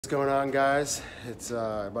What's going on, guys? It's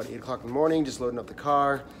about 8 o'clock in the morning, just loading up the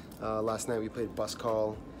car. Last night we played bus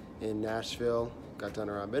call in Nashville, got done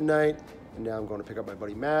around midnight, and now I'm going to pick up my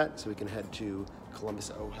buddy Matt so we can head to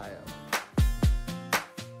Columbus, Ohio.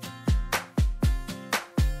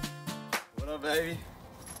 What up, baby?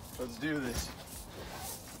 Let's do this.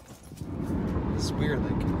 It's weird,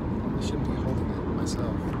 like, I shouldn't be holding it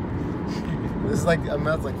myself. This is like, I'm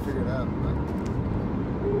about to like figure it out.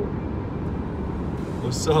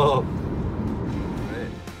 What's up? Hey.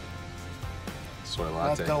 Soy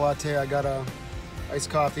latte. Vodka latte, I got a iced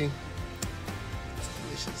coffee.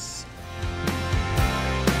 It's delicious.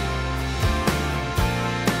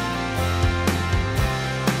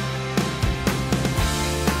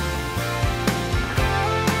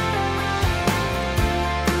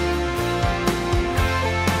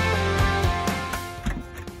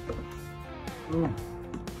 Boom.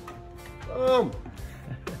 Boom.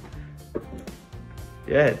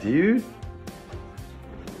 Yeah, dude.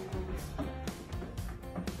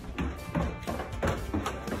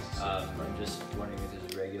 I'm just wondering if this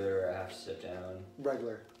is regular or I have to sit down.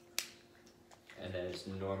 Regular. And then it's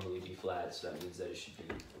normally B flat, so that means that it should be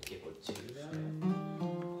capable to do that.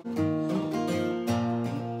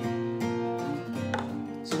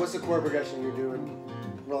 So what's the chord progression you're doing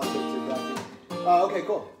relative to that? Oh, okay,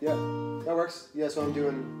 cool. Yeah, that works. Yeah, so I'm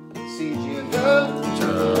doing C, G.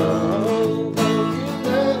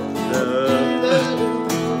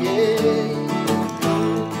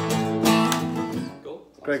 Cool.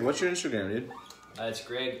 Greg, what's your Instagram, dude? It's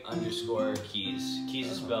Greg_Keys.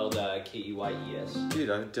 Keys is spelled K-E-Y-E-S. Dude,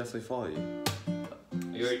 I would definitely follow you.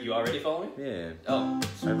 You already follow me? Yeah. Oh.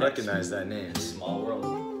 I recognize that name. Small world.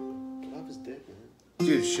 Get off his dick, man.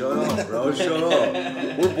 Dude, shut up, bro. Shut up.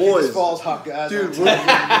 We're boys. This ball's hot, guys. Dude, we're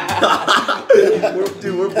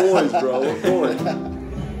boys, bro. We're boys.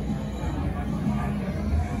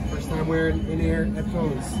 First time wearing in-ear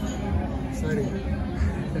headphones. Exciting.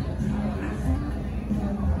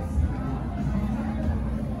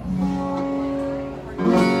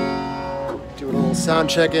 Doing a little sound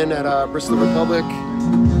check-in at Bristol Republic.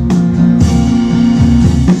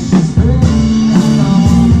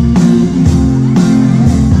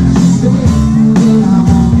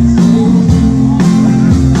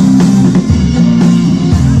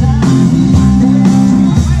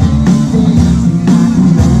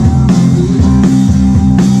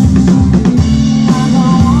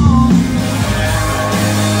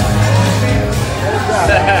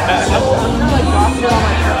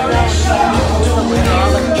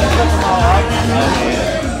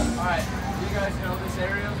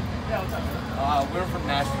 We're from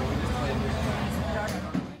Nashville. We just played here.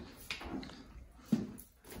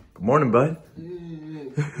 Good morning, bud.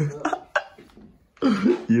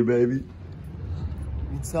 You, baby.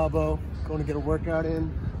 Meet Salvo. Going to get a workout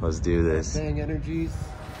in. Let's do this. Bang energies.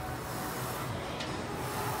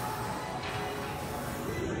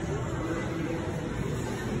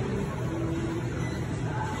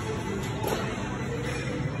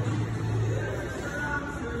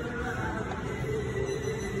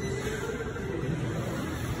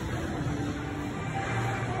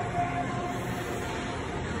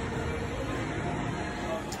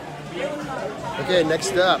 Okay,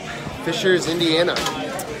 next up, Fishers, Indiana.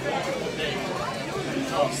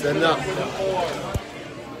 Setting up.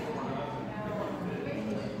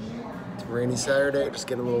 It's a rainy Saturday, just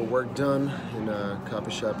getting a little work done in a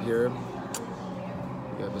coffee shop here. We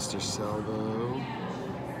got Mr. Salvo.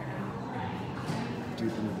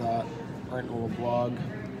 Deep into that, writing a little blog.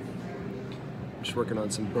 Just working on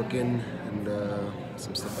some booking and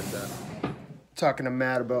some stuff like that. Talking to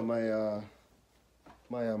Matt about my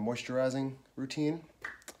my moisturizing routine.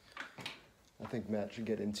 I think Matt should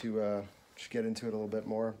get into it a little bit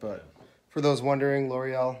more, but for those wondering,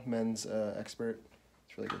 L'Oreal Men's Expert,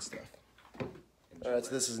 it's really good stuff. All right,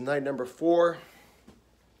 so this is night number 4,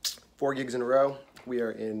 4 gigs in a row. We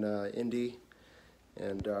are in Indy,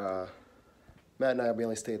 and Matt and I will be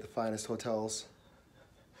only stay at the finest hotels.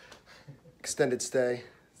 Extended stay.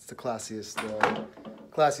 It's the classiest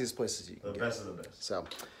places you can get. The best of the best. So.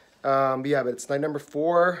 But yeah, but it's night number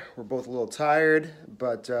 4. We're both a little tired,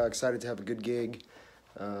 but excited to have a good gig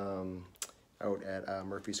out at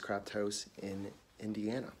Murphy's Craft House in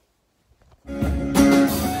Indiana.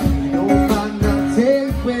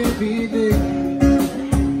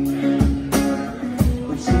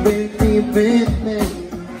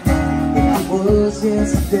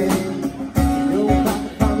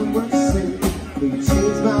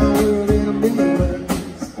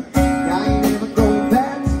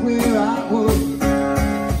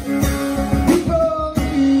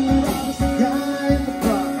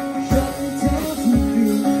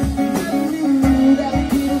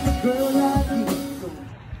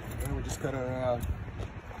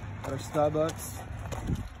 Starbucks.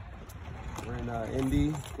 We're in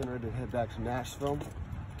Indy, getting ready to head back to Nashville.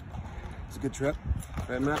 It's a good trip,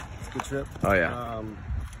 right, Matt? It's a good trip. Oh yeah.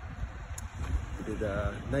 We did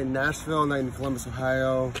night in Nashville, night in Columbus,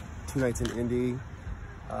 Ohio, 2 nights in Indy.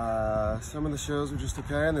 Some of the shows were just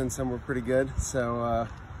okay, and then some were pretty good. So,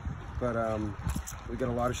 we got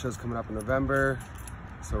a lot of shows coming up in November,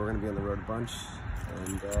 so we're gonna be on the road a bunch.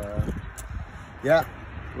 And yeah,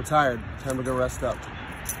 we're tired. Time to go rest up.